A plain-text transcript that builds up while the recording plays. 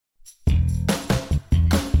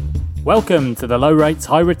Welcome to the Low Rates,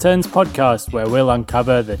 High Returns podcast, where we'll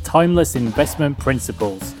uncover the timeless investment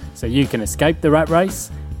principles so you can escape the rat race,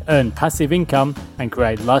 earn passive income, and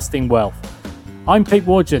create lasting wealth. I'm Pete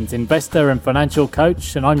Wargent, investor and financial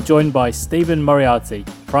coach, and I'm joined by Stephen Moriarty,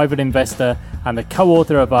 private investor and the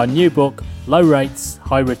co-author of our new book, Low Rates,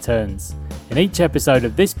 High Returns. In each episode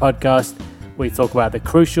of this podcast, we talk about the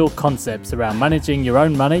crucial concepts around managing your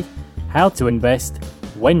own money, how to invest,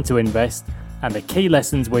 when to invest, and the key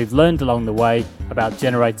lessons we've learned along the way about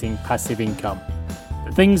generating passive income.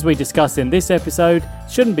 The things we discuss in this episode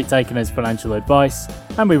shouldn't be taken as financial advice,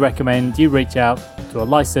 and we recommend you reach out to a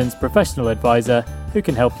licensed professional advisor who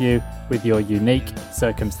can help you with your unique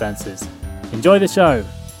circumstances. Enjoy the show.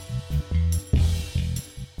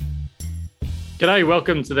 G'day,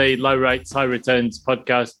 welcome to the Low Rates, High Returns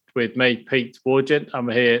podcast with me, Pete Wargent. I'm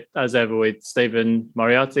here as ever with Stephen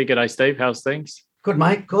Moriarty. G'day, Steve. How's things? Good,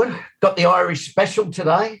 mate. Good. Got the Irish special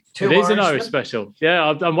today. It is an Irish special.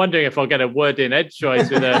 Yeah, I'm wondering if I'll get a word in edgeways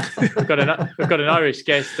with we've got an Irish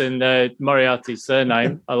guest and Moriarty's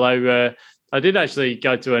surname. Although I did actually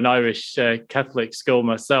go to an Irish Catholic school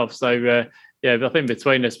myself, so yeah, I think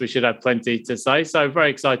between us we should have plenty to say. So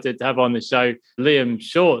very excited to have on the show Liam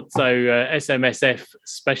Shorte, so SMSF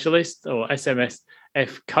specialist or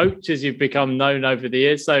SMSF coach, as you've become known over the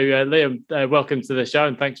years. So Liam, welcome to the show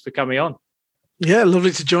and thanks for coming on. Yeah, lovely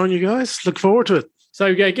to join you guys. Look forward to it.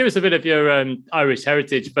 So give us a bit of your Irish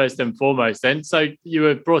heritage first and foremost then. So you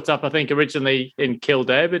were brought up, I think, originally in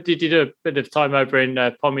Kildare, but did you do a bit of time over in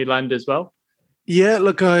Pommyland as well? Yeah,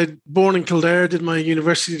 look, I born in Kildare, did my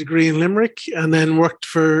university degree in Limerick, and then worked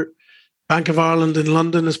for Bank of Ireland in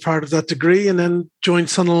London as part of that degree, and then joined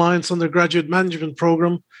Sun Alliance undergraduate management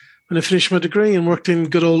programme when I finished my degree, and worked in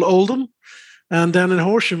good old Oldham and down in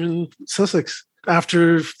Horsham in Sussex.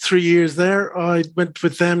 After 3 years there, I went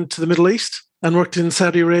with them to the Middle East and worked in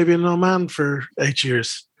Saudi Arabia and Oman for 8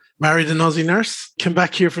 years. Married an Aussie nurse, came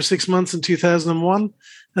back here for 6 months in 2001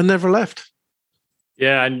 and never left.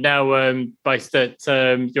 Yeah, and now based at,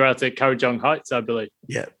 you're out at Currajong Heights, I believe.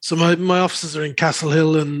 Yeah, so my offices are in Castle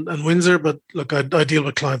Hill and Windsor, but look, I deal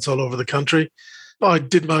with clients all over the country. I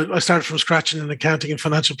started from scratch in an accounting and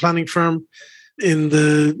financial planning firm in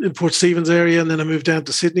Port Stephens area, and then I moved down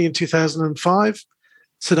to Sydney in 2005,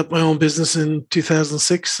 set up my own business in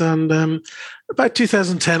 2006, and about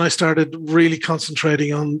 2010 I started really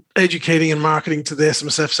concentrating on educating and marketing to the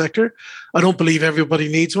SMSF sector. I don't believe everybody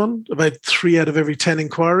needs one, about 3 out of every 10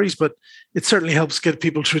 inquiries, but it certainly helps get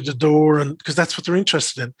people through the door, and because that's what they're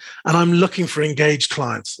interested in. And I'm looking for engaged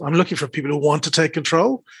clients. I'm looking for people who want to take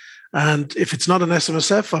control, and if it's not an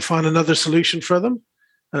SMSF, I find another solution for them,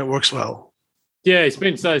 and it works well. Yeah, it's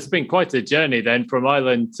been quite a journey then from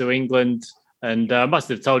Ireland to England. And I must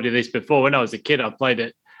have told you this before. When I was a kid, I played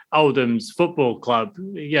at Oldham's football club.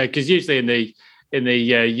 Yeah, because usually in the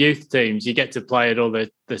youth teams, you get to play at all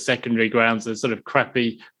the secondary grounds, the sort of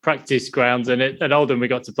crappy practice grounds. And at Oldham, we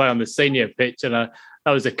got to play on the senior pitch, and that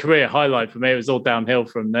was a career highlight for me. It was all downhill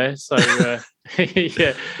from there. So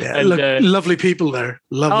yeah, and, look, lovely people there.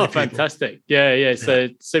 Lovely people. Fantastic. Yeah. It's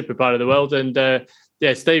a super part of the world, and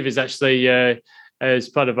yeah, Steve is actually, as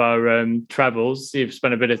part of our travels, you've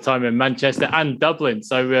spent a bit of time in Manchester and Dublin.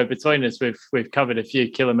 So between us, we've covered a few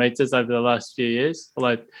kilometres over the last few years,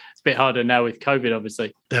 although it's a bit harder now with COVID,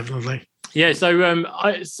 obviously. Definitely. Yeah, so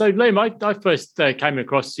Liam, I first came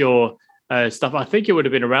across your stuff. I think it would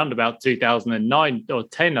have been around about 2009 or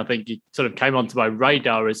 10. I think you sort of came onto my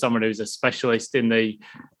radar as someone who's a specialist in the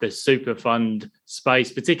super fund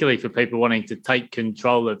space, particularly for people wanting to take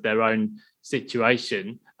control of their own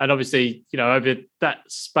situation. And obviously, over that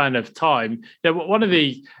span of time, one of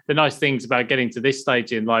the nice things about getting to this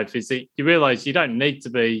stage in life is that you realize you don't need to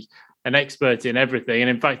be an expert in everything. And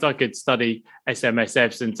in fact, I could study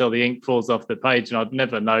SMSFs until the ink falls off the page and I'd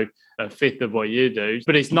never know a fifth of what you do.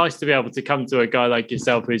 But it's nice to be able to come to a guy like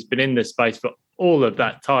yourself who's been in the space for all of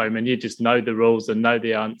that time and you just know the rules and know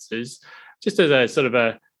the answers. Just as a sort of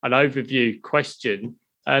an overview question,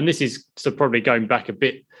 and this is sort of probably going back a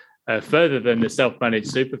bit further than the self-managed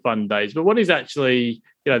super fund days. But what is actually,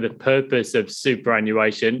 the purpose of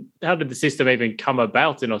superannuation? How did the system even come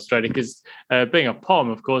about in Australia? Because being a POM,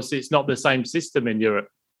 of course, it's not the same system in Europe.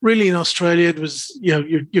 Really, in Australia, it was,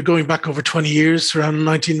 you're going back over 20 years, around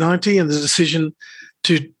 1990, and the decision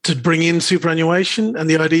to bring in superannuation. And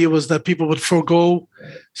the idea was that people would forego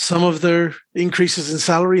some of their increases in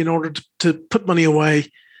salary in order to put money away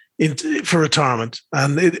for retirement.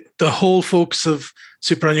 And the whole focus of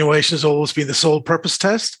superannuation has always been the sole purpose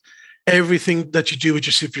test. Everything that you do with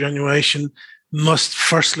your superannuation must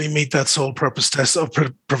firstly meet that sole purpose test of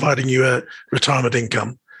providing you a retirement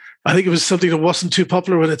income. I think it was something that wasn't too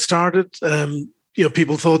popular when it started.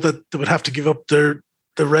 People thought that they would have to give up their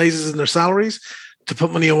raises and their salaries to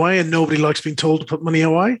put money away, and nobody likes being told to put money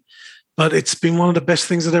away. But it's been one of the best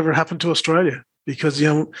things that ever happened to Australia, because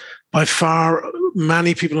by far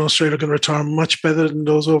many people in Australia can retire much better than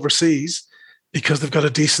those overseas because they've got a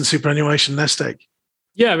decent superannuation nest egg.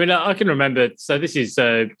 Yeah, I mean, I can remember. So this is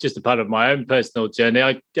just a part of my own personal journey.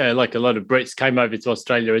 I, like a lot of Brits, came over to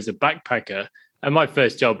Australia as a backpacker. And my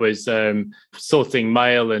first job was sorting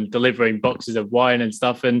mail and delivering boxes of wine and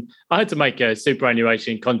stuff. And I had to make a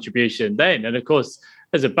superannuation contribution then. And of course,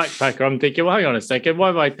 as a backpacker, I'm thinking, well, hang on a second, why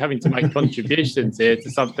am I having to make contributions here to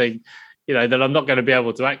something, that I'm not going to be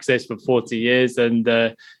able to access for 40 years? And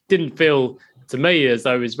didn't feel to me as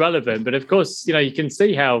though it was relevant. But of course, you can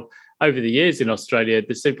see how over the years in Australia,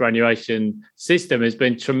 the superannuation system has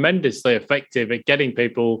been tremendously effective at getting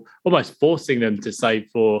people, almost forcing them to save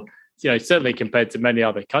for, certainly compared to many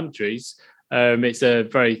other countries. It's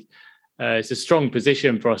a strong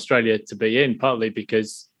position for Australia to be in, partly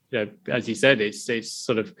because, as you said, it's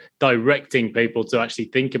sort of directing people to actually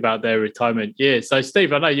think about their retirement years. So,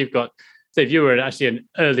 Steve, I know you were actually an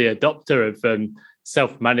early adopter of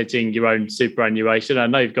self-managing your own superannuation. I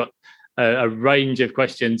know you've got a range of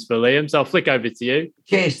questions for Liam, so I'll flick over to you.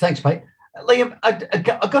 Yes, thanks, mate. Liam, I've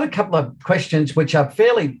got a couple of questions which are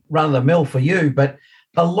fairly run-of-the-mill for you, but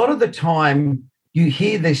a lot of the time you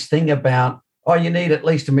hear this thing about, you need at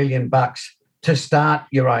least $1 million to start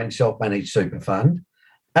your own self-managed super fund.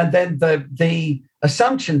 And then the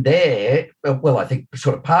assumption there, well, I think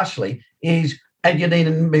sort of partially, is, and you need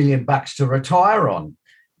 $1 million to retire on.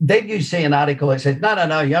 Then you see an article that says,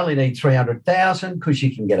 no, you only need 300,000 because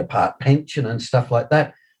you can get a part pension and stuff like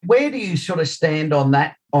that. Where do you sort of stand on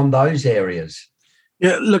that, on those areas?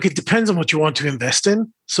 Yeah, look, it depends on what you want to invest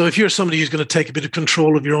in. So if you're somebody who's going to take a bit of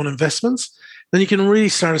control of your own investments, then you can really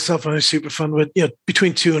start a self-managed super fund with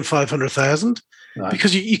between 200,000 and 500,000, right?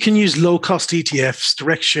 Because you can use low-cost ETFs,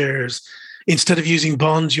 direct shares. Instead of using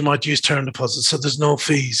bonds, you might use term deposits, so there's no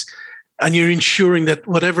fees. And you're ensuring that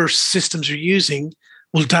whatever systems you're using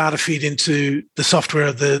will data feed into the software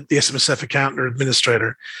of the SMSF accountant or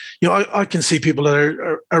administrator. I can see people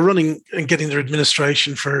that are running and getting their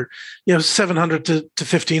administration for $700 to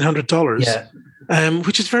 $1,500,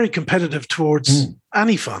 which is very competitive towards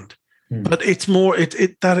any fund. But it's more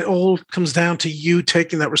that it all comes down to you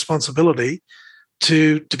taking that responsibility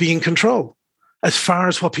to be in control. As far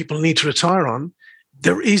as what people need to retire on,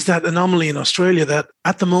 there is that anomaly in Australia that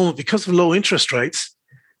at the moment, because of low interest rates,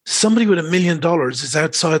 somebody with $1 million is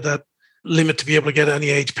outside that limit to be able to get any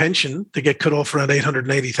age pension. They get cut off around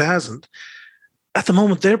 880,000. At the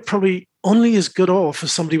moment, they're probably only as good off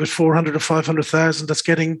as somebody with 400 or 500,000 that's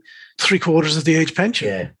getting 3/4 of the age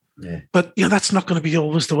pension. Yeah. But that's not going to be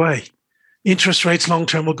always the way. Interest rates long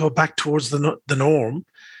term will go back towards the norm,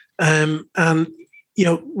 and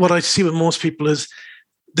what I see with most people is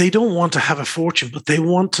they don't want to have a fortune, but they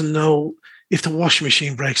want to know if the washing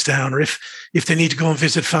machine breaks down or if they need to go and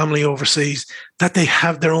visit family overseas, that they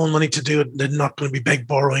have their own money to do it. They're not going to be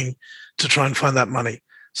borrowing to try and find that money.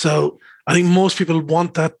 So I think most people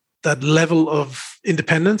want that level of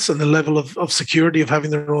independence and the level of security of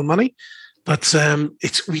having their own money. But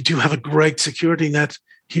we do have a great security net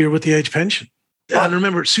here with the age pension. And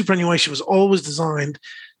remember, superannuation was always designed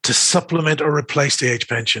to supplement or replace the age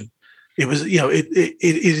pension. It was, it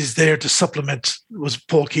is there to supplement, was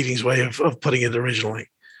Paul Keating's way of putting it originally.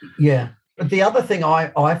 Yeah. But the other thing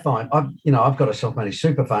I find, I've got a self-managed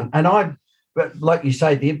super fund, and but like you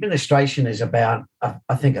say, the administration is about,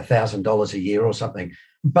 I think, $1,000 a year or something.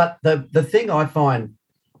 But the thing I find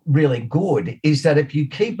really good is that if you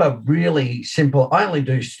keep a really simple, I only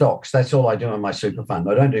do stocks. That's all I do in my super fund.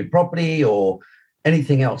 I don't do property or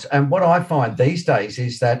anything else. And what I find these days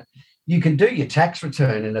is that you can do your tax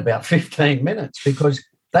return in about 15 minutes because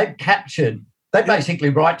they basically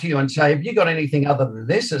write to you and say, have you got anything other than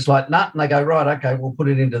this? It's like, nah, and they go, right, okay, we'll put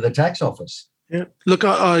it into the tax office. Yeah. Look,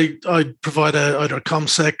 I provide either a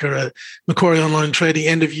ComSec or a Macquarie Online Trading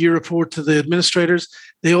end-of-year report to the administrators.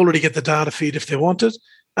 They already get the data feed if they want it.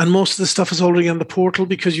 And most of the stuff is already on the portal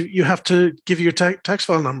because you have to give your tax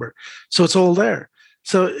file number. So it's all there.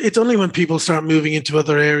 So it's only when people start moving into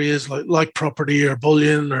other areas like property or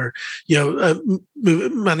bullion or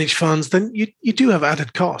managed funds, then you do have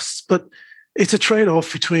added costs. But it's a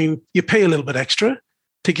trade-off between you pay a little bit extra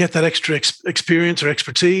to get that extra experience or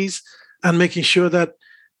expertise, and making sure that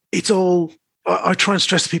it's all. I try and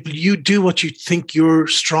stress to people: you do what you think you're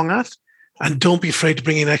strong at, and don't be afraid to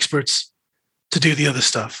bring in experts to do the other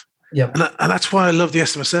stuff. Yep. And that's why I love the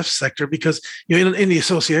SMSF sector, because in the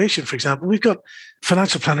association, for example, we've got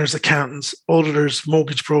financial planners, accountants, auditors,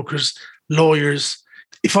 mortgage brokers, lawyers.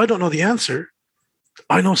 If I don't know the answer,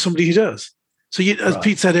 I know somebody who does. So as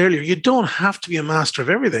Pete said earlier, you don't have to be a master of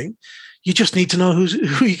everything. You just need to know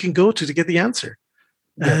who you can go to get the answer.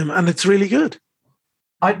 Yep. And it's really good.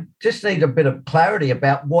 I just need a bit of clarity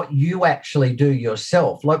about what you actually do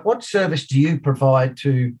yourself. Like, what service do you provide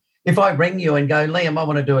to, if I ring you and go, Liam, I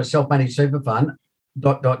want to do a self-managed super fund, ...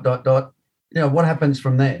 what happens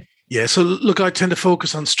from there? Yeah, so look, I tend to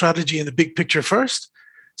focus on strategy and the big picture first.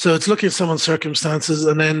 So it's looking at someone's circumstances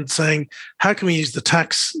and then saying, how can we use the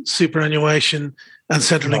tax, superannuation, and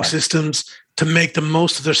Centrelink systems to make the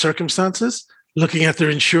most of their circumstances? Looking at their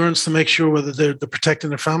insurance to make sure whether they're protecting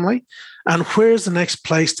their family, and where's the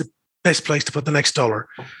best place to put the next dollar.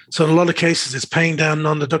 So in a lot of cases, it's paying down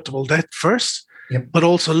non-deductible debt first, but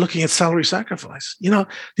also looking at salary sacrifice.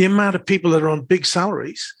 The amount of people that are on big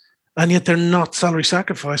salaries, and yet they're not salary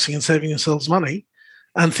sacrificing and saving themselves money,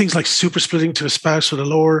 and things like super splitting to a spouse with a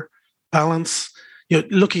lower balance.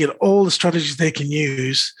 Looking at all the strategies they can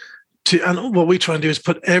use and what we try and do is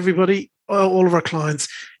put everybody, all of our clients,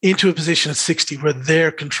 into a position at 60 where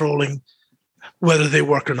they're controlling whether they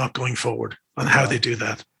work or not going forward and how they do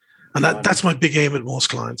that. And that's my big aim at most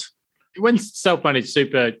clients. When self-managed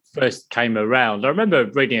super first came around, I remember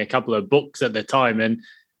reading a couple of books at the time, and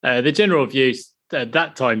the general view at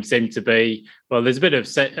that time seemed to be, well, there's a bit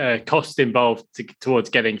of cost involved towards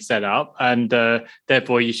getting set up, and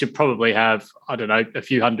therefore you should probably have, I don't know, a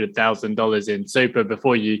few $100,000 in super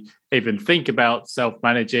before you even think about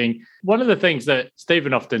self-managing. One of the things that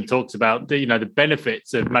Stephen often talks about, the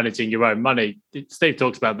benefits of managing your own money, Steve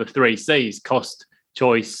talks about the 3 C's: cost,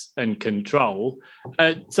 choice, and control.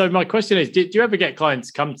 So my question is, do you ever get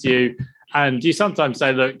clients come to you and do you sometimes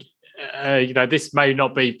say, look, this may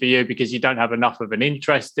not be for you because you don't have enough of an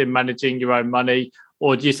interest in managing your own money?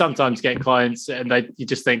 Or do you sometimes get clients and you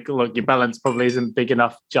just think, look, your balance probably isn't big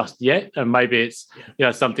enough just yet, and maybe it's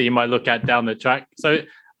something you might look at down the track? So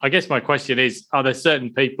I guess my question is, are there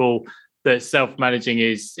certain people that self-managing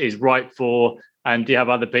is right for, and do you have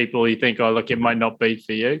other people you think, oh, look, it might not be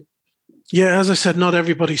for you? Yeah, as I said, not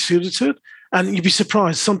everybody's suited to it. And you'd be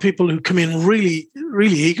surprised, some people who come in really,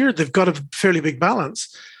 really eager, they've got a fairly big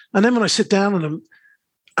balance. And then when I sit down with them,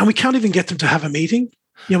 and we can't even get them to have a meeting,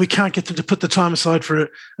 we can't get them to put the time aside for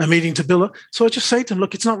a meeting to build up. So I just say to them,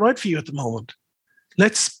 look, it's not right for you at the moment.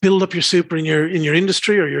 Let's build up your super in your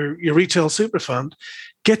industry or your retail super fund.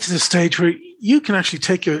 Get to the stage where you can actually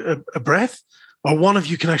take a breath, or one of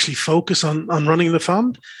you can actually focus on running the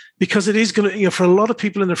fund, because it is going to, for a lot of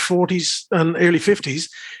people in their 40s and early 50s,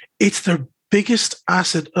 it's their biggest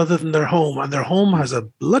asset other than their home, and their home has a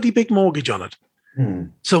bloody big mortgage on it.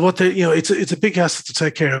 So what they, it's a big asset to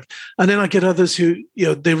take care of. And then I get others who,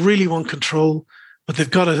 they really want control, but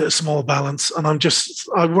they've got a small balance. And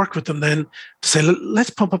I work with them then to say, let's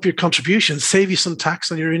pump up your contributions, save you some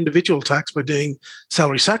tax on your individual tax by doing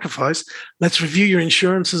salary sacrifice. Let's review your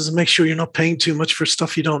insurances and make sure you're not paying too much for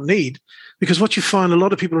stuff you don't need. Because what you find, a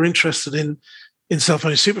lot of people are interested in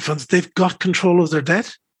self-managed super funds. They've got control of their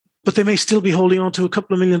debt, but they may still be holding on to a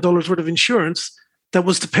couple of $1 million worth of insurance that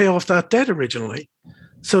was to pay off that debt originally.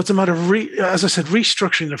 So it's a matter of, as I said,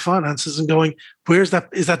 restructuring their finances and going, is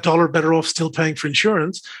that dollar better off still paying for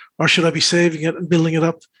insurance, or should I be saving it and building it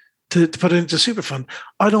up to put it into super fund?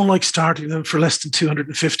 I don't like starting them for less than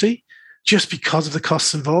 250 just because of the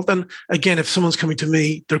costs involved. And again, if someone's coming to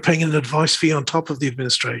me, they're paying an advice fee on top of the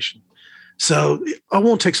administration. So I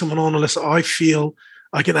won't take someone on unless I feel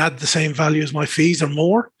I can add the same value as my fees or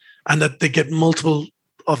more, and that they get multiple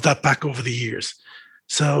of that back over the years.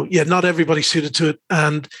 So, not everybody's suited to it.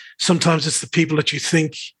 And sometimes it's the people that you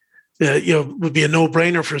think, would be a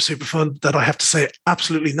no-brainer for a super fund that I have to say,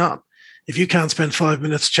 absolutely not. If you can't spend 5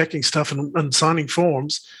 minutes checking stuff and signing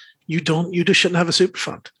forms, you just shouldn't have a super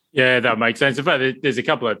fund. Yeah, that makes sense. In fact, there's a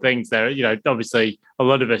couple of things there. Obviously, a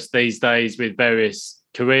lot of us these days with various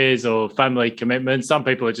careers or family commitments, some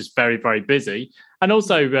people are just very, very busy. And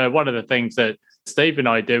also, one of the things that Steve and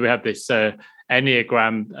I do, we have this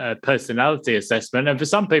Enneagram personality assessment. And for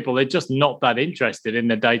some people, they're just not that interested in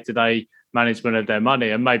the day-to-day management of their money.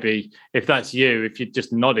 And maybe if that's you, if you're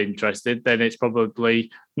just not interested, then it's probably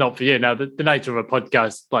not for you. Now, the nature of a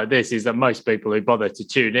podcast like this is that most people who bother to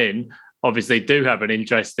tune in obviously do have an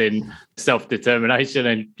interest in self-determination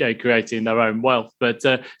and creating their own wealth. But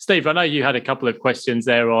Steve, I know you had a couple of questions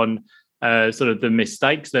there on sort of the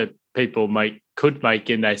mistakes that people could make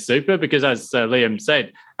in their super, because as Liam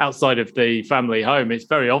said, outside of the family home, it's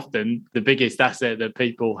very often the biggest asset that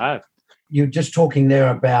people have. you're just talking there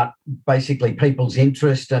about basically people's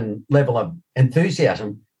interest and level of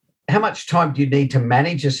enthusiasm. How much time do you need to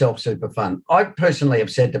manage a self-super fund? I personally have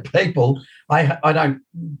said to people, I don't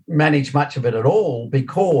manage much of it at all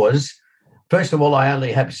because, first of all, I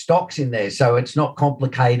only have stocks in there, so it's not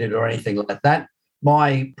complicated or anything like that.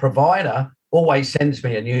 My provider always sends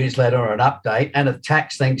me a newsletter or an update and a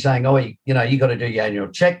tax thing saying, oh, you got to do your annual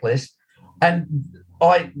checklist. And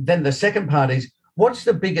then the second part is, what's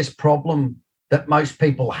the biggest problem that most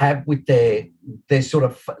people have with their sort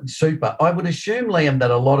of super? I would assume, Liam,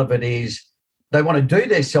 that a lot of it is they want to do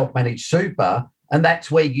their self-managed super, and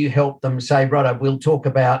that's where you help them say, right, we'll talk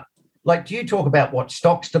about, like, do you talk about what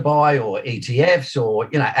stocks to buy or ETFs or,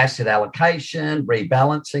 asset allocation,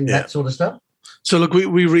 rebalancing, that sort of stuff? So, look,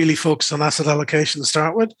 we really focus on asset allocation to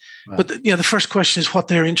start with. Right. But, the first question is what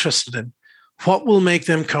they're interested in. What will make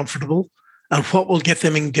them comfortable and what will get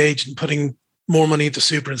them engaged in putting more money into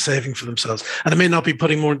super and saving for themselves? And it may not be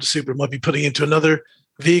putting more into super, it might be putting into another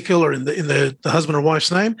vehicle or in the husband or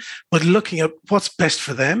wife's name, but looking at what's best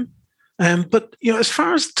for them. But, as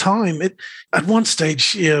far as time, at one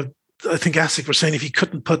stage, I think ASIC were saying if you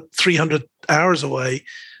couldn't put 300 hours away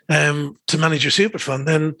to manage your super fund,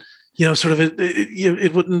 then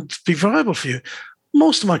it wouldn't be viable for you.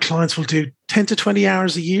 Most of my clients will do 10 to 20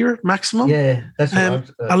 hours a year maximum. Yeah, that's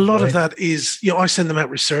a lot of that is, I send them out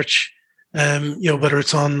research, whether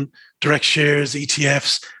it's on direct shares,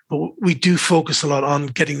 ETFs, but we do focus a lot on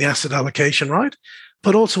getting the asset allocation right.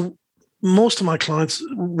 But also, most of my clients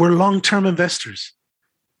were long-term investors,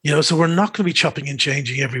 so we're not going to be chopping and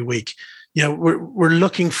changing every week. We're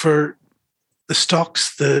looking for the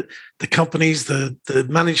stocks, the companies, the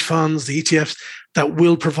managed funds, the ETFs that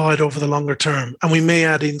will provide over the longer term. And we may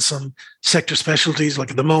add in some sector specialties,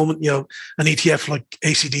 like at the moment, an ETF like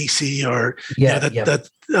ACDC or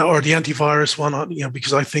or the antivirus one,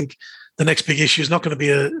 because I think the next big issue is not going to be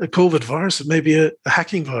a COVID virus, it may be a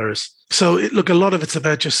hacking virus. So a lot of it's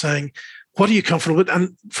about just saying, what are you comfortable with?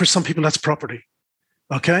 And for some people, that's property.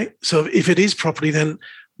 Okay. So if it is property, then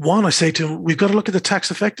one, I say to them, we've got to look at the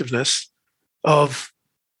tax effectiveness of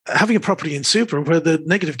having a property in super where the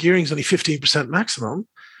negative gearing is only 15% maximum,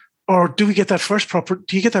 or do you get that first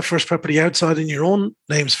property outside in your own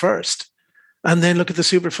names first, and then look at the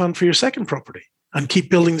super fund for your second property and keep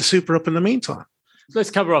building the super up in the meantime?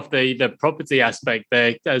 Let's cover off the property aspect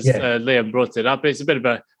there, as Liam brought it up. It's a bit of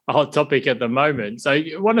a hot topic at the moment. So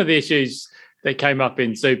one of the issues that came up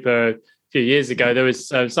in super a few years ago, there was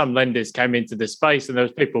some lenders came into the space and there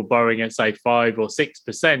was people borrowing at, say, 5 or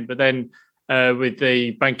 6%, but then with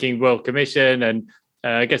the Banking World Commission and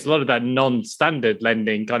I guess a lot of that non-standard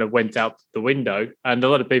lending kind of went out the window. And a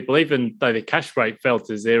lot of people, even though the cash rate fell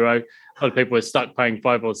to zero, a lot of people were stuck paying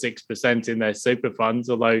 5 or 6% in their super funds,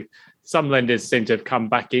 although some lenders seem to have come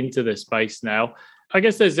back into the space now. I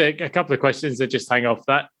guess there's a couple of questions that just hang off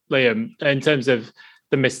that, Liam, in terms of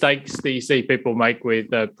the mistakes that you see people make with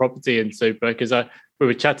property and super, because we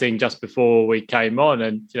were chatting just before we came on,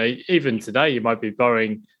 and even today you might be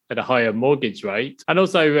borrowing at a higher mortgage rate. And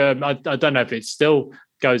also, I don't know if it still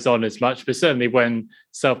goes on as much, but certainly when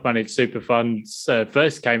self-managed super funds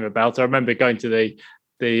first came about, I remember going to the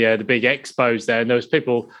big expos there, and there was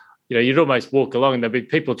people, you'd almost walk along and there'd be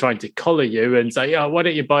people trying to collar you and say, why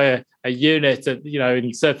don't you buy a unit at,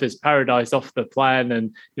 in Surfers Paradise off the plan?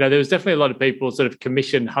 And, there was definitely a lot of people sort of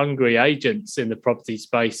commission hungry agents in the property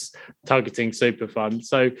space targeting super funds.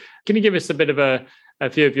 So can you give us a bit of a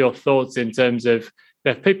few of your thoughts in terms of,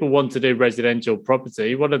 if people want to do residential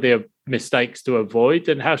property, what are the mistakes to avoid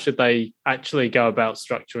and how should they actually go about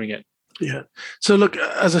structuring it? Yeah. So look,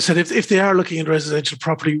 as I said, if they are looking at residential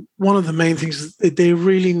property, one of the main things is they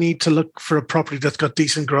really need to look for a property that's got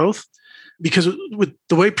decent growth, because with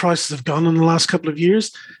the way prices have gone in the last couple of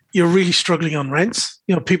years, you're really struggling on rents.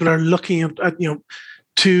 People are looking at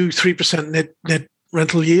 2-3% net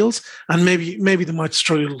rental yields, and maybe they might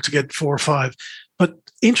struggle to get 4 or 5. But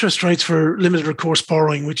interest rates for limited recourse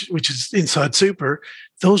borrowing, which is inside super,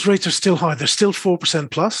 those rates are still high. They're still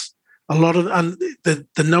 4% plus. And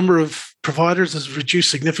the number of providers has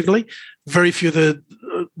reduced significantly.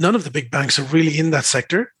 None of the big banks are really in that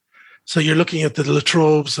sector. So you're looking at the La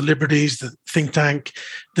Trobes, the Liberties, the Think Tank,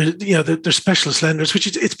 they're specialist lenders, which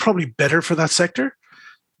it's probably better for that sector.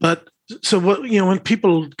 But so when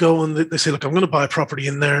people go and they say, look, I'm going to buy a property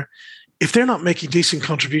in there, if they're not making decent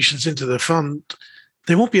contributions into the fund,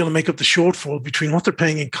 they won't be able to make up the shortfall between what they're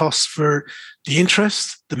paying in costs for the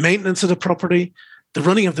interest, the maintenance of the property, the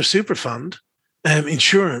running of their super fund,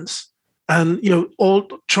 insurance, and all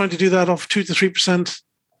trying to do that off 2 to 3%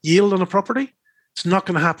 yield on a property. It's not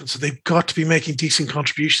going to happen. So they've got to be making decent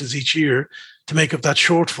contributions each year to make up that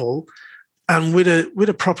shortfall. And with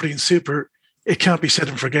a property in super, it can't be set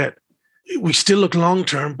and forget. We still look long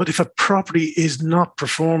term, but if a property is not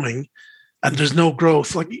performing and there's no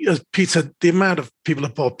growth, like as Pete said, the amount of people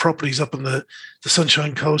that bought properties up on the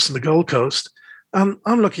Sunshine Coast and the Gold Coast, I'm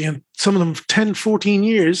looking at some of them 10, 14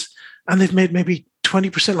 years, and they've made maybe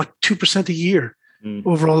 20%, like 2% a year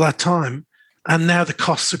over all that time. And now the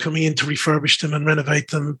costs are coming in to refurbish them and renovate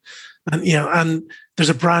them. And, and there's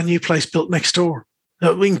a brand new place built next door.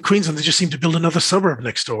 In Queensland, they just seem to build another suburb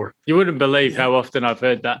next door. You wouldn't believe how often I've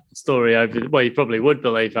heard that story well, you probably would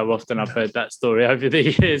believe how often I've heard that story over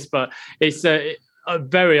the years, but it's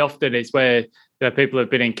very often it's where people have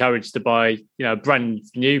been encouraged to buy, brand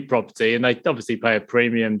new property, and they obviously pay a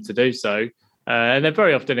premium to do so. And they're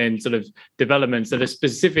very often in sort of developments that are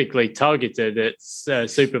specifically targeted at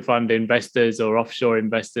super fund investors or offshore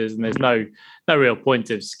investors, and there's no real point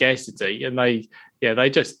of scarcity, and they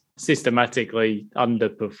just systematically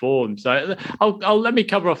underperform. So I'll let me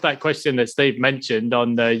cover off that question that Steve mentioned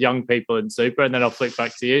on the young people in super, and then I'll flick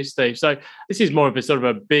back to you, Steve. So this is more of a sort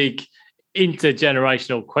of a big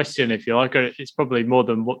intergenerational question, if you like, or it's probably more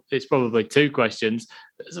than it's probably two questions.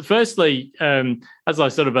 So firstly, as I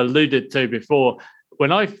sort of alluded to before,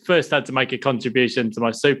 when I first had to make a contribution to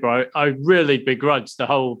my super, I really begrudged the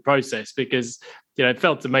whole process because it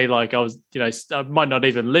felt to me like I was, I might not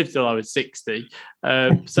even live till I was 60.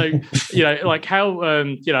 So, like how,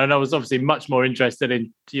 and I was obviously much more interested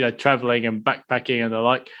in, traveling and backpacking and the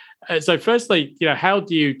like. So firstly, how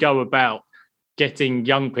do you go about getting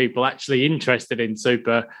young people actually interested in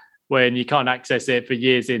super when you can't access it for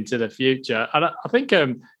years into the future? And I think,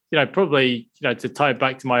 probably, to tie it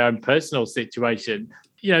back to my own personal situation,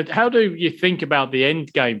 how do you think about the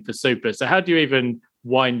end game for super? So how do you even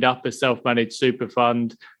wind up a self-managed super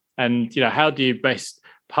fund? And, how do you best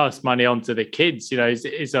pass money on to the kids?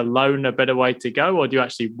 Is a loan a better way to go, or do you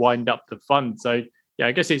actually wind up the fund? So,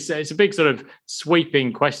 I guess it's a big sort of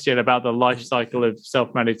sweeping question about the life cycle of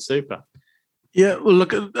self-managed super. Yeah, well,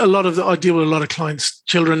 look, I deal with a lot of clients'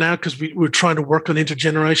 children now because we're trying to work on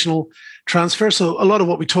intergenerational transfer. So a lot of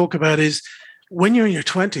what we talk about is when you're in your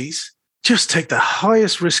 20s, just take the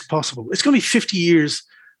highest risk possible. It's going to be 50 years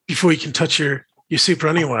before you can touch your super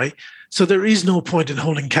anyway. So there is no point in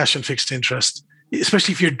holding cash and fixed interest,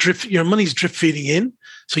 especially if your money's drip feeding in.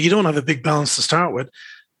 So you don't have a big balance to start with.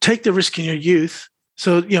 Take the risk in your youth.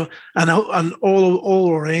 So, and all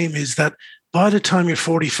our aim is that by the time you're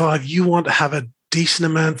 45, you want to have a decent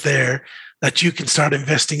amount there that you can start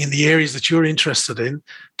investing in the areas that you're interested in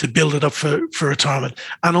to build it up for retirement.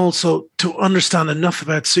 And also to understand enough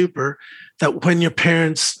about super that when your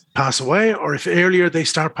parents pass away, or if earlier they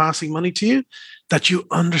start passing money to you, that you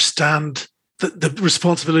understand the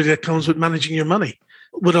responsibility that comes with managing your money.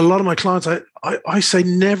 With a lot of my clients, I say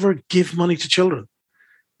never give money to children.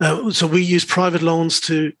 So we use private loans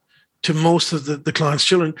to most of the clients'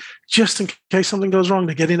 children, just in case something goes wrong.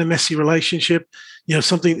 They get in a messy relationship,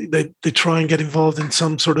 something they try and get involved in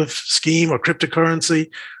some sort of scheme or cryptocurrency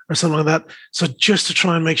or something like that. So just to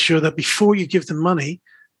try and make sure that before you give them money,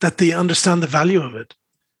 that they understand the value of it.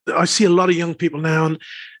 I see a lot of young people now, and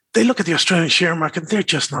they look at the Australian share market, they're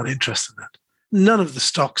just not interested in it. None of the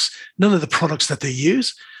stocks, none of the products that they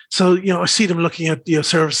use. So, I see them looking at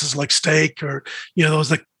services like Stake or those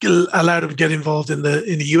that allow them to get involved in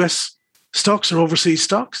the US stocks or overseas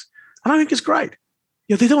stocks, and I think it's great.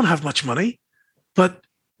 They don't have much money, but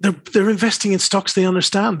they're investing in stocks they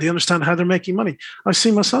understand. They understand how they're making money. I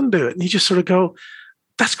see my son do it, and you just sort of go,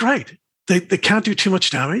 "That's great." They can't do too much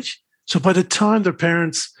damage. So by the time their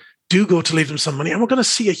parents do go to leave them some money, and we're going to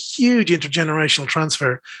see a huge intergenerational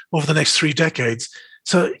transfer over the next 3 decades.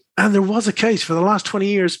 So, and there was a case for the last 20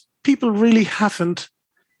 years, people really haven't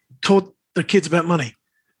taught their kids about money.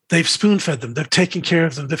 They've spoon-fed them. They've taken care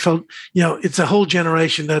of them. They felt, it's a whole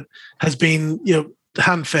generation that has been,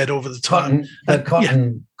 hand-fed over the time.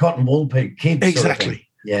 Cotton wool kids. Exactly.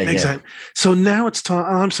 Sort of exactly. So now it's time.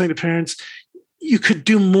 I'm saying to parents, you could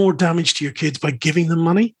do more damage to your kids by giving them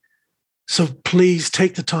money. So please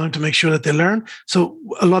take the time to make sure that they learn. So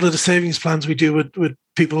a lot of the savings plans we do with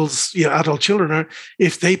people's adult children are,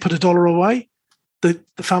 if they put $1 away, the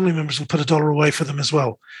family members will put $1 away for them as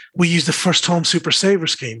well. We use the First Home Super Saver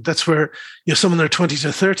Scheme. That's where someone in their 20s or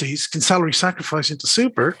 30s can salary sacrifice into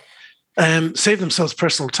super, save themselves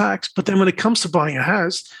personal tax. But then when it comes to buying a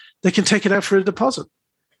house, they can take it out for a deposit.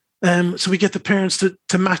 So we get the parents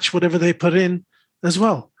to match whatever they put in as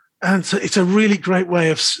well. And so it's a really great way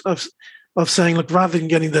of saying, look, rather than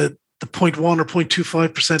getting the 0.1 or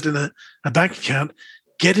 0.25% in a bank account,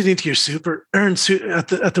 get it into your super, earn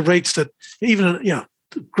at the rates that even a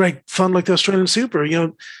great fund like the Australian super,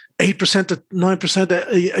 8% to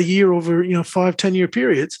 9% a year over 5-10 year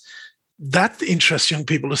periods. That interests young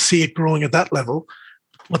people to see it growing at that level.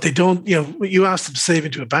 What they don't, you ask them to save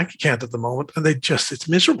into a bank account at the moment, and it's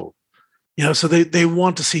miserable. So they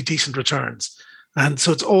want to see decent returns. And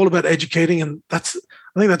so it's all about educating. And I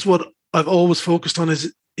think that's what I've always focused on,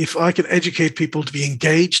 is if I can educate people to be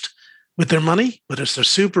engaged with their money, whether it's their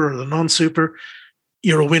super or the non-super,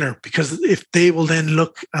 you're a winner. Because if they will then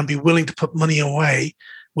look and be willing to put money away,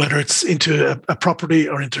 whether it's into a property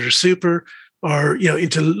or into their super or,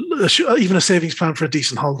 into even a savings plan for a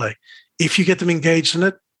decent holiday, if you get them engaged in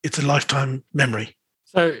it, it's a lifetime memory.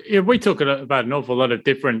 So we talk about an awful lot of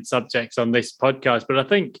different subjects on this podcast, but I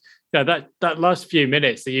think that last few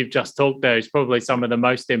minutes that you've just talked there is probably some of the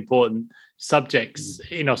most important subjects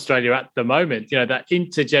in Australia at the moment. That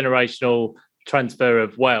intergenerational transfer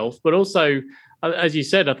of wealth, but also, as you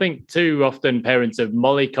said, I think too often parents have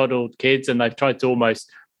mollycoddled kids and they've tried to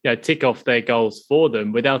almost tick off their goals for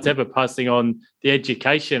them without ever passing on the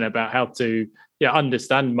education about how to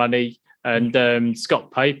understand money. And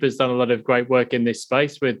Scott Paper's done a lot of great work in this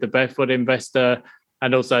space with the Barefoot Investor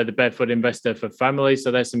and also the Barefoot Investor for Families.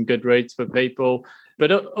 So there's some good reads for people.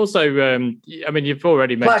 But also, you've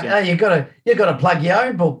already mentioned... You've got to plug your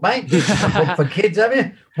own book, mate. This is a book for kids, have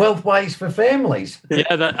you? Wealth Ways for Families.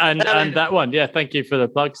 Yeah, that one. Yeah, thank you for the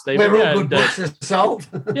plug, Steve. We're all good books are sold.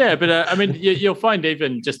 Yeah, but you'll find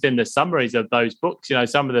even just in the summaries of those books,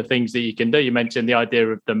 some of the things that you can do. You mentioned the idea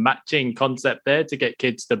of the matching concept there to get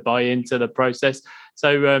kids to buy into the process.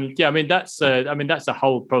 So, that's a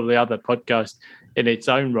whole probably other podcast in its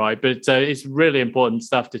own right, but it's really important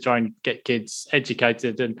stuff to try and get kids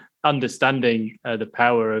educated and understanding the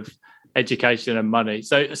power of education and money.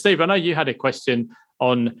 So, Steve, I know you had a question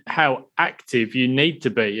on how active you need to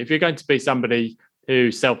be. If you're going to be somebody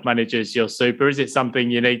who self-manages your super, is it something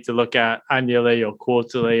you need to look at annually or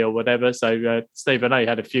quarterly or whatever? So, Steve, I know you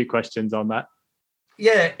had a few questions on that.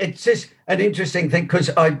 Yeah, it's just an interesting thing because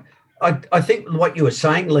I think what you were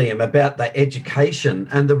saying, Liam, about the education,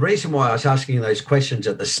 and the reason why I was asking those questions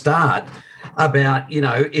at the start about,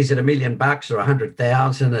 is it $1 million or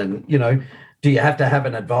 100,000, and do you have to have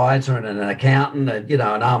an advisor and an accountant and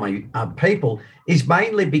an army of people, is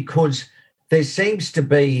mainly because there seems to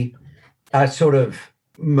be a sort of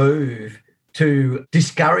move to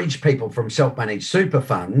discourage people from self-managed super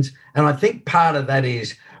funds, and I think part of that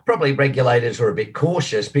is probably regulators are a bit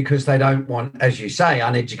cautious because they don't want, as you say,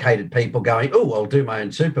 uneducated people going, oh, I'll do my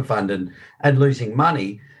own super fund and losing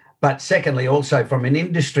money. But secondly, also from an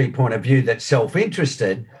industry point of view that's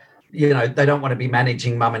self-interested, they don't want to be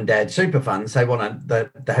managing mum and dad super funds. They want to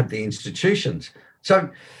have the institutions. So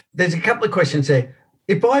there's a couple of questions there.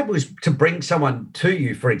 If I was to bring someone to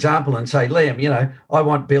you, for example, and say, Liam, I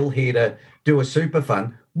want Bill here to do a super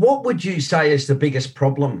fund, what would you say is the biggest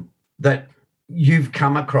problem that you've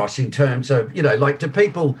come across in terms of, do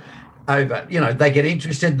people over, they get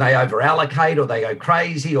interested and they over allocate, or they go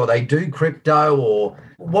crazy, or they do crypto, or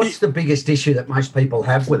what's the biggest issue that most people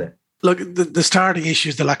have with it? Look, the starting issue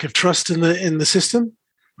is the lack of trust in the system,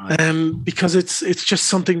 right. Because it's just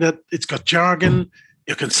something that it's got jargon,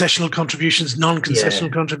 concessional contributions,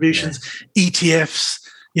 non-concessional contributions, ETFs,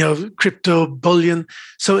 crypto, bullion.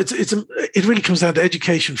 So it really comes down to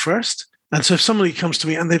education first. And so if somebody comes to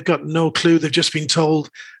me and they've got no clue, they've just been told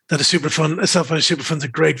that a self-managed super fund is a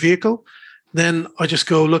great vehicle, then I just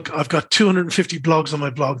go, look, I've got 250 blogs on my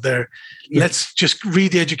blog there. Yeah. Let's just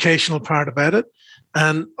read the educational part about it.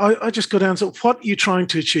 And I just go down, so what are you trying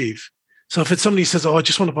to achieve? So if it's somebody who says, I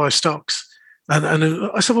just want to buy stocks. And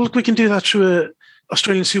I said, well, look, we can do that through a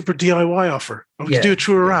Australian Super DIY offer. Or we can do it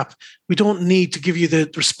through a app. We don't need to give you the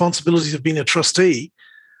responsibilities of being a trustee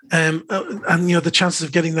and the chances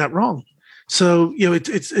of getting that wrong. So,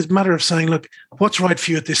 it's a matter of saying, look, what's right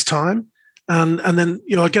for you at this time? And then,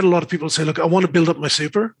 I get a lot of people say, look, I want to build up my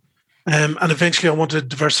super. And eventually I want to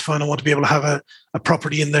diversify and I want to be able to have a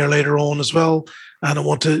property in there later on as well. And I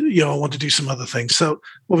want to do some other things. So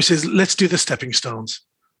what we say is, let's do the stepping stones.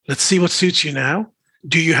 Let's see what suits you now.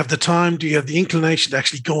 Do you have the time? Do you have the inclination to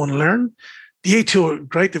actually go and learn? The A2 are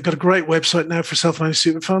great. They've got a great website now for self-managed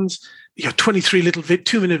super funds. 23 little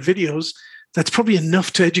 2-minute videos. That's probably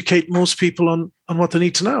enough to educate most people on what they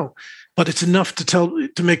need to know. But it's enough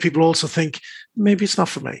to make people also think, maybe it's not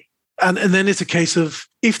for me. And then it's a case of,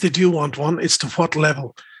 if they do want one, it's to what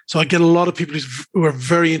level. So I get a lot of people who are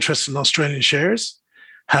very interested in Australian shares,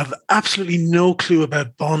 have absolutely no clue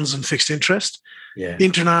about bonds and fixed interest. Yeah.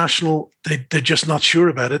 International, they're just not sure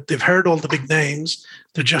about it. They've heard all the big names.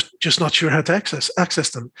 They're just not sure how to access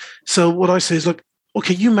them. So what I say is, look,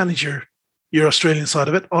 okay, you manage your Australian side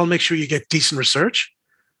of it. I'll make sure you get decent research.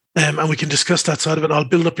 and we can discuss that side of it. I'll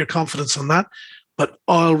build up your confidence on that, but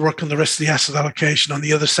I'll work on the rest of the asset allocation on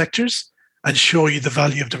the other sectors and show you the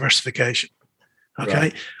value of diversification. Okay.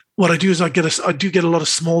 Right. What I do is I do get a lot of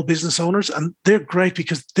small business owners, and they're great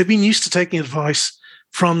because they've been used to taking advice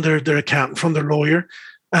from their accountant, from their lawyer,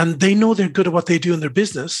 and they know they're good at what they do in their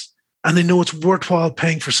business, and they know it's worthwhile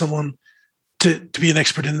paying for someone to be an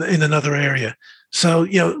expert in another area. So,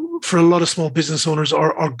 for a lot of small business owners,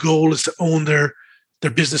 our goal is to own their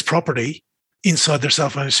business property inside their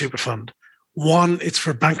self-managed super fund. One, it's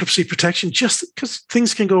for bankruptcy protection, just because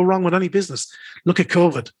things can go wrong with any business. Look at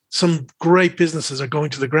COVID. Some great businesses are going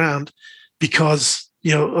to the ground because,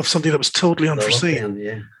 of something that was totally unforeseen. Lockdown,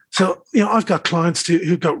 yeah. So, I've got clients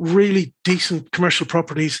who've got really decent commercial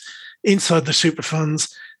properties inside the super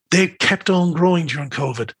funds. They kept on growing during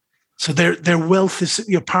COVID. So their wealth is,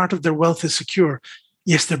 part of their wealth is secure.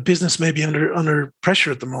 Yes, their business may be under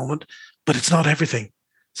pressure at the moment, but it's not everything.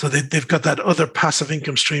 So they've got that other passive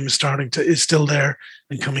income stream is still there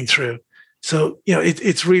and coming through. So,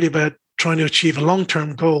 it's really about trying to achieve a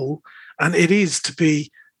long-term goal. And it is to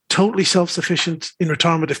be totally self-sufficient in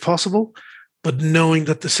retirement if possible, but knowing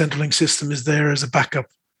that the Centrelink system is there as a backup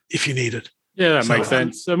if you need it. Yeah, that makes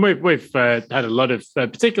sense. And we've had a lot of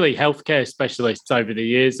particularly healthcare specialists over the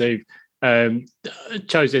years who've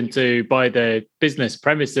chosen to buy the business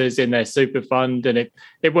premises in their super fund, and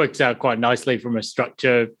it works out quite nicely from a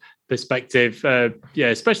structure perspective,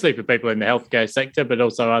 especially for people in the healthcare sector, but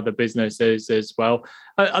also other businesses as well.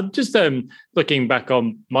 I'm just looking back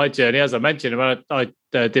on my journey. As I mentioned, I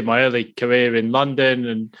did my early career in London,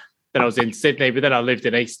 and then I was in Sydney, but then I lived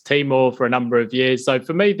in East Timor for a number of years. So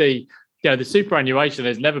for me, the superannuation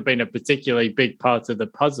has never been a particularly big part of the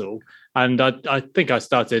puzzle. And I think I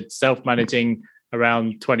started self-managing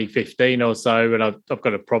around 2015 or so, and I've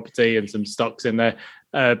got a property and some stocks in there.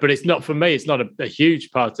 But it's not, for me, it's not a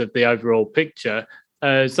huge part of the overall picture.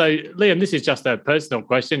 So, Liam, this is just a personal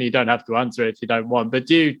question. You don't have to answer it if you don't want. But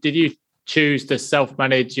did you choose to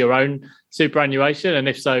self-manage your own superannuation? And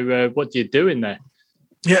if so, what do you do in there?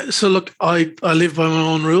 Yeah, so look, I live by my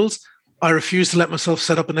own rules. I refused to let myself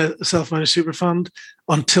set up a self-managed super fund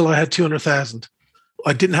until I had 200,000.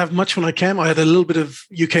 I didn't have much when I came. I had a little bit of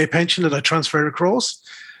UK pension that I transferred across.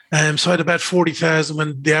 So I had about 40,000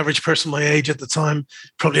 when the average person my age at the time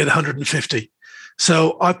probably had 150.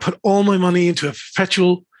 So I put all my money into a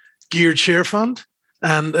perpetual geared share fund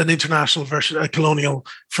and an international version, a colonial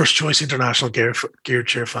first choice international geared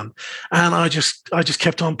share fund. And I just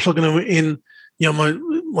kept on plugging them in,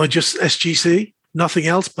 my just SGC, nothing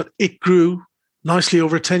else, but it grew nicely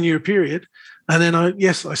over a 10-year period. And then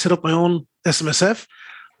I set up my own SMSF.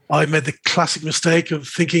 I made the classic mistake of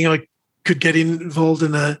thinking I could get involved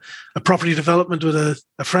in a property development with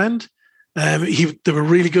a friend. They were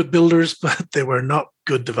really good builders, but they were not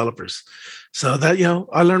good developers. So that,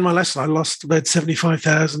 I learned my lesson. I lost about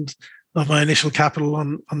 75,000 of my initial capital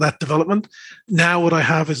on that development. Now what I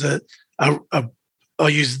have is I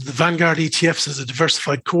use the Vanguard ETFs as a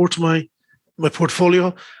diversified core to my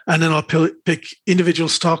portfolio, and then I'll pick individual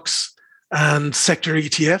stocks and sector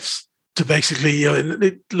ETFs to basically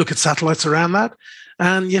look at satellites around that.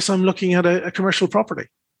 And yes, I'm looking at a commercial property.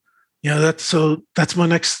 That's my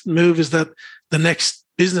next move, is that the next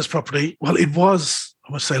business property. Well, it was,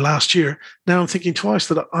 I must say, last year. Now I'm thinking twice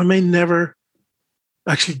that I may never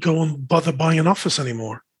actually go and bother buying an office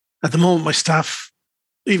anymore. At the moment, my staff,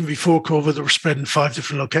 even before COVID, they were spread in 5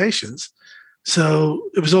 different locations. So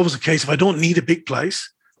it was always a case of I don't need a big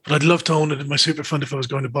place, but I'd love to own it in my super fund if I was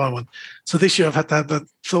going to buy one. So this year I've had to have that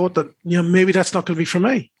thought that, maybe that's not going to be for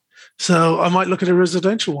me. So I might look at a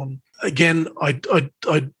residential one. Again, I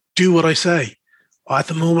do what I say. At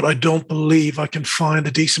the moment, I don't believe I can find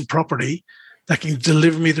a decent property that can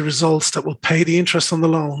deliver me the results that will pay the interest on the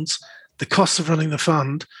loans, the cost of running the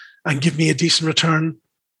fund, and give me a decent return.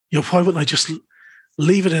 Why wouldn't I just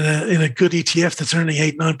leave it in a good ETF that's earning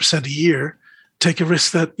 8-9% a year, take a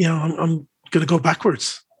risk that, I'm going to go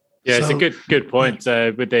backwards. Yeah, so, it's a good point.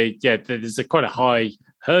 There's quite a high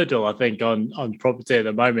hurdle, I think, on property at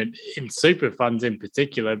the moment, in super funds in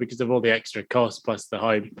particular, because of all the extra costs plus the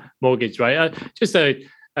high mortgage rate. Just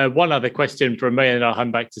one other question from me, and I'll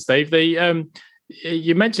hand back to Steve.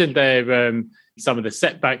 You mentioned there some of the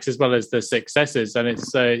setbacks as well as the successes, and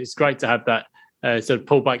it's great to have that sort of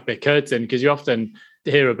pull back the curtain, because you often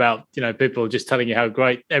hear about people just telling you how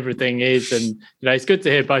great everything is, and it's good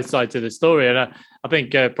to hear both sides of the story. And I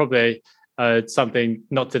think probably something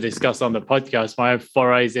not to discuss on the podcast, my own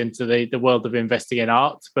forays into the world of investing in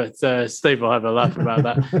art. But Steve will have a laugh about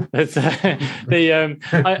that.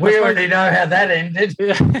 But, we already know how that ended.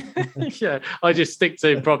 Yeah, I just stick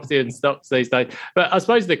to property and stocks these days. But I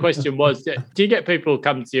suppose the question was, do you get people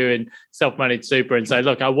come to you in self-managed super and say,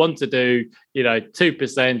 look, I want to do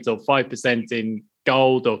 2% or 5% in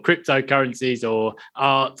gold or cryptocurrencies or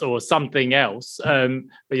art or something else,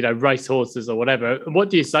 race horses or whatever?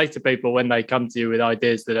 What do you say to people when they come to you with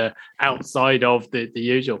ideas that are outside of the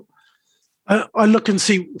usual? I look and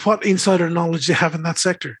see what insider knowledge they have in that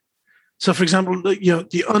sector. So, for example,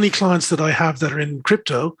 the only clients that I have that are in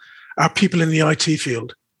crypto are people in the IT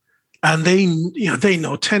field. And they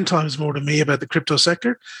know 10 times more than me about the crypto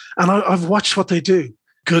sector. And I've watched what they do.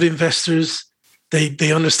 Good investors.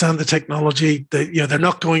 They understand the technology. They're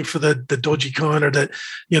not going for the dodgy coin or the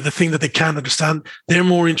thing that they can't understand. They're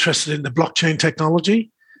more interested in the blockchain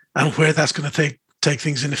technology and where that's going to take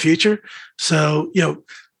things in the future. So,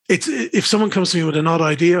 it's, if someone comes to me with an odd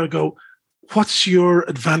idea, I go, what's your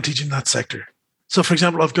advantage in that sector? So, for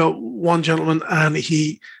example, I've got one gentleman and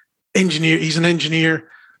he's an engineer,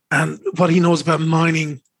 and what he knows about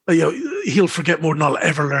mining, he'll forget more than I'll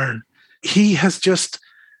ever learn. He has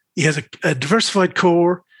a diversified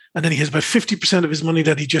core, and then he has about 50% of his money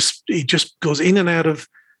that he just goes in and out of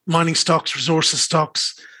mining stocks, resources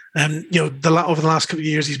stocks. And over the last couple of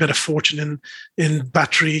years, he's made a fortune in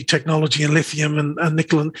battery technology and lithium and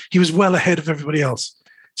nickel, and he was well ahead of everybody else.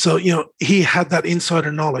 So he had that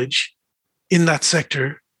insider knowledge in that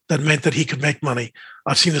sector that meant that he could make money.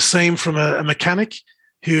 I've seen the same from a mechanic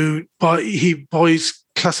who buys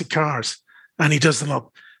classic cars and he does them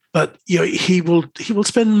up. But he will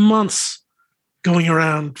spend months going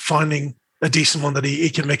around finding a decent one that he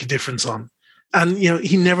can make a difference on. And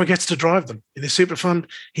he never gets to drive them. In his super fund,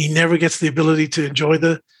 he never gets the ability to enjoy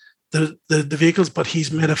the vehicles, but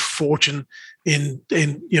he's made a fortune in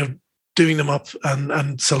doing them up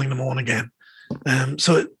and selling them on again.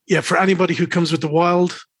 So for anybody who comes with the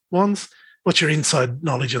wild ones, what's your inside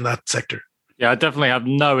knowledge in that sector? Yeah, I definitely have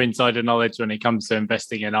no insider knowledge when it comes to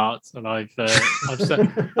investing in art, and I'm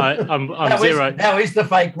zero. How is the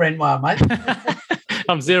fake Renoir, mate?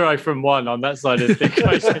 I'm 0 from 1 on that side of the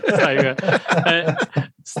equation. So,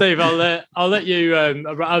 Steve, I'll let you.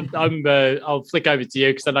 I'll flick over to you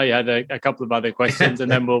because I know you had a couple of other questions,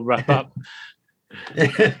 and then we'll wrap up.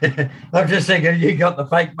 I'm just thinking you got the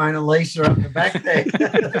fake Mona Lisa up the back there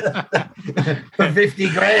for 50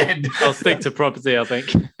 grand. I'll stick to property, I think.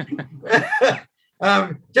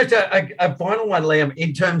 Just a final one, Liam,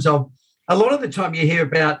 in terms of a lot of the time you hear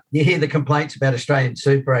the complaints about Australian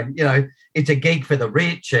super and, it's a gig for the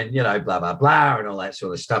rich and, blah, blah, blah, and all that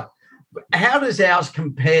sort of stuff. How does ours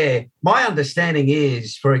compare? My understanding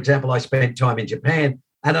is, for example, I spent time in Japan,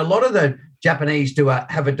 and a lot of the Japanese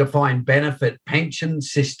have a defined benefit pension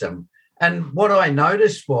system. And what I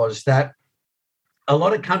noticed was that a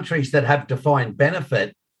lot of countries that have defined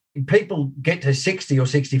benefit, people get to 60 or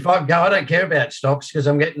 65, go, I don't care about stocks because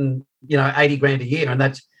I'm getting, 80 grand a year, and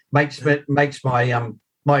that makes my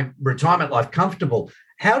my retirement life comfortable.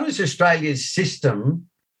 How does Australia's system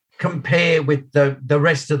compare with the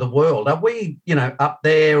rest of the world? Are we, up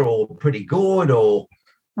there or pretty good, or?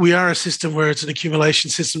 We are a system where it's an accumulation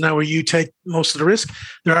system now where you take most of the risk.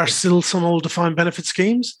 There are still some old defined benefit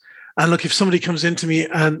schemes. And look, if somebody comes into me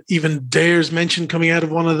and even dares mention coming out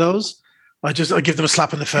of one of those, I give them a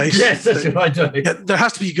slap in the face. Yes, that's what I do. Yeah, there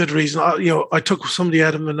has to be a good reason. I took somebody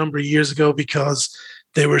out of them a number of years ago because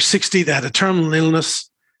they were 60, they had a terminal illness,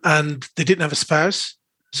 and they didn't have a spouse.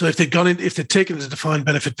 So if they'd taken the defined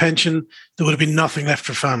benefit pension, there would have been nothing left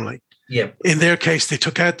for family. Yeah. In their case, they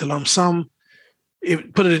took out the lump sum,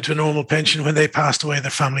 put it into a normal pension. When they passed away, their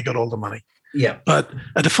family got all the money. Yeah. But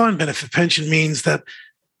a defined benefit pension means that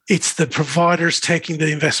it's the providers taking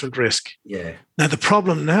the investment risk. Yeah. Now, the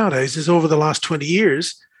problem nowadays is over the last 20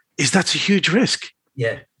 years is that's a huge risk.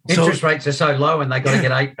 Yeah. Interest rates are so low and they got to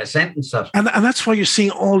get 8% and stuff. And that's why you're seeing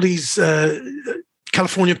all these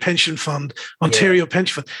California Pension Fund, Ontario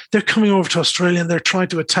Pension Fund, they're coming over to Australia and they're trying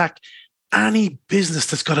to attack any business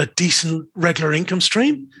that's got a decent regular income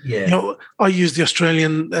stream. Yeah. I use the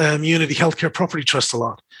Australian Unity Healthcare Property Trust a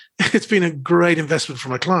lot. It's been a great investment for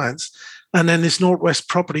my clients. And then this Northwest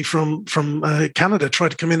property from Canada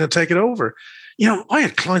tried to come in and take it over. I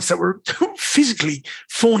had clients that were physically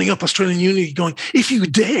phoning up Australian Unity going, if you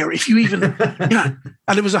dare, if you even,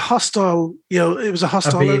 and it was a hostile,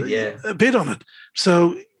 a bid on it.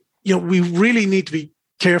 So, we really need to be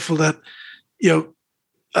careful that,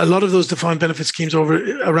 a lot of those defined benefit schemes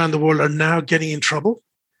around the world are now getting in trouble.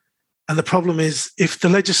 And the problem is if the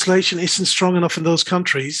legislation isn't strong enough in those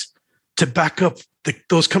countries to back up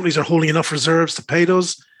those companies are holding enough reserves to pay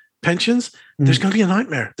those pensions, there's going to be a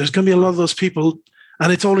nightmare. There's going to be a lot of those people,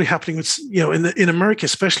 and it's already happening with, in America,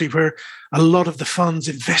 especially, where a lot of the funds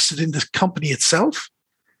invested in the company itself.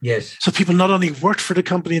 Yes. So people not only worked for the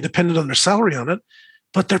company and depended on their salary on it,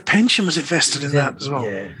 but their pension was invested in that as well.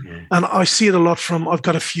 Yeah. And I see it a lot I've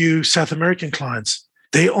got a few South American clients.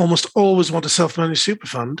 They almost always want a self-managed super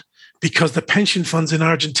fund because the pension funds in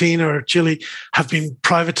Argentina or Chile have been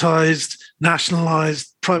privatized,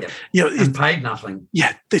 nationalized, and paid nothing.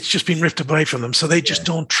 Yeah, it's just been ripped away from them. So they just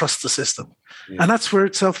don't trust the system. Yeah. And that's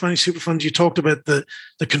where self-managed super funds, you talked about the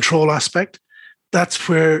control aspect. That's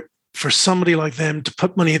where, for somebody like them to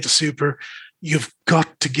put money into super, you've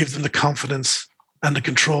got to give them the confidence and the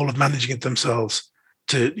control of managing it themselves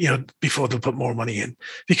before they'll put more money in.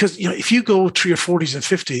 Because, if you go through your 40s and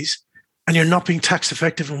 50s and you're not being tax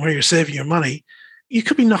effective in where you're saving your money, you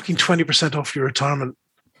could be knocking 20% off your retirement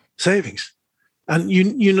savings. And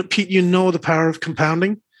Pete, the power of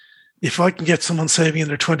compounding. If I can get someone saving in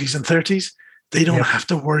their 20s and 30s, they don't have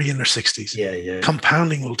to worry in their 60s. Yeah.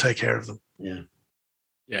 Compounding will take care of them. Yeah.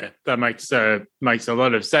 Yeah, that makes a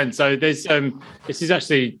lot of sense. So there's this is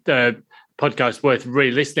actually the podcast worth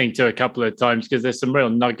re-listening to a couple of times because there's some real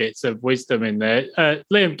nuggets of wisdom in there.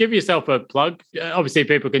 Liam, give yourself a plug. Obviously,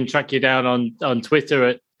 people can track you down on Twitter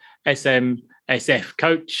at SMSF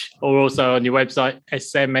Coach, or also on your website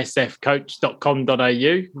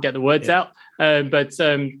smsfcoach.com.au. Get the words out. But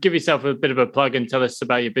give yourself a bit of a plug and tell us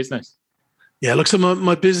about your business. Yeah, look, so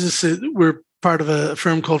my business, we're part of a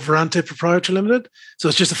firm called Verante Proprietary Limited. So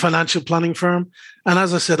it's just a financial planning firm. And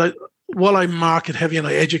as I said, while I market heavy and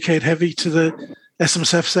I educate heavy to the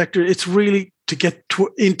SMSF sector, it's really to get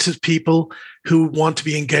into people who want to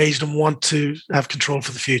be engaged and want to have control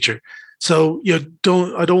for the future. So I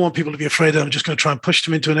don't want people to be afraid that I'm just going to try and push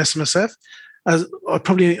them into an SMSF. As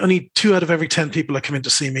probably only 2 out of every 10 people that come in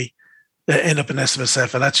to see me end up in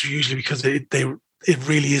SMSF, and that's usually because it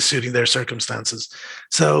really is suiting their circumstances.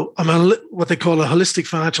 So I'm what they call a holistic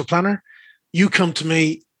financial planner. You come to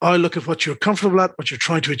me, I look at what you're comfortable at, what you're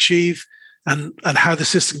trying to achieve, and how the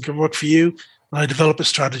system can work for you, and I develop a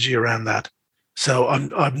strategy around that. So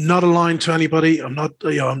I'm not aligned to anybody. I'm not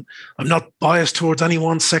I'm not biased towards any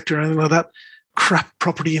one sector or anything like that. Crap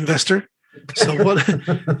property investor. So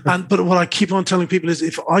but what I keep on telling people is,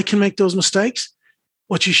 if I can make those mistakes,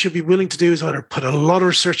 what you should be willing to do is either put a lot of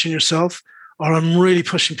research in yourself, or I'm really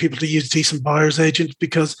pushing people to use decent buyer's agent,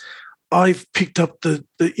 because I've picked up the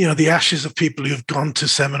ashes of people who have gone to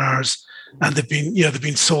seminars and they've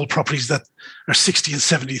been sold properties that are 60 and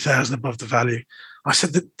 70,000 above the value. I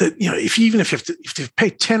said that if you've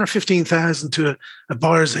paid 10 or 15,000 to a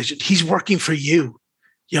buyer's agent, he's working for you.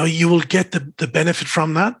 You will get the benefit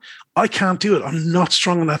from that. I can't do it. I'm not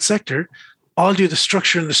strong in that sector. I'll do the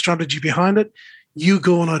structure and the strategy behind it. You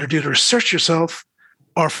go and either do the research yourself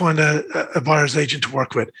or find a buyer's agent to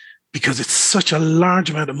work with, because it's such a large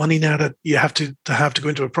amount of money now that you have to go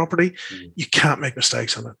into a property. You can't make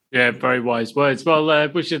mistakes on it. Yeah, very wise words. Well,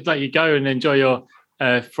 we should let you go and enjoy your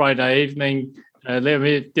Friday evening.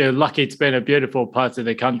 Liam, you're lucky to be in a beautiful part of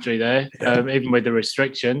the country there, even with the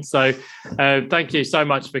restrictions. So thank you so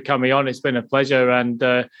much for coming on. It's been a pleasure. And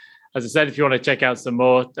as I said, if you want to check out some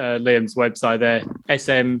more, Liam's website there,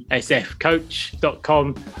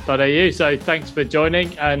 smsfcoach.com.au. So thanks for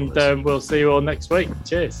joining, and we'll see you all next week.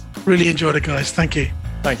 Cheers. Really enjoyed it, guys. Thank you.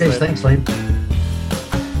 Thanks, Liam. Thanks, Liam.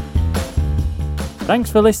 Thanks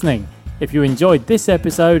for listening. If you enjoyed this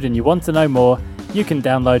episode and you want to know more, you can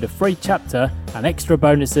download a free chapter and extra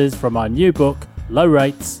bonuses from our new book, Low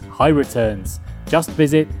Rates, High Returns. Just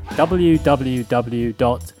visit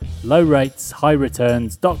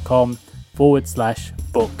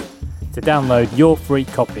www.lowrateshighreturns.com/book to download your free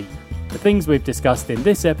copy. The things we've discussed in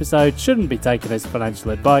this episode shouldn't be taken as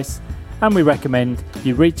financial advice, and we recommend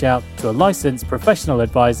you reach out to a licensed professional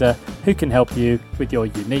advisor who can help you with your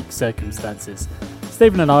unique circumstances.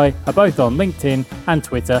 Stephen and I are both on LinkedIn and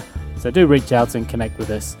Twitter, so do reach out and connect with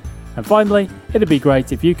us. And finally, it'd be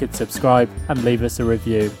great if you could subscribe and leave us a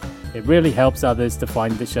review. It really helps others to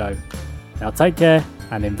find the show. Now take care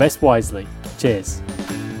and invest wisely. Cheers.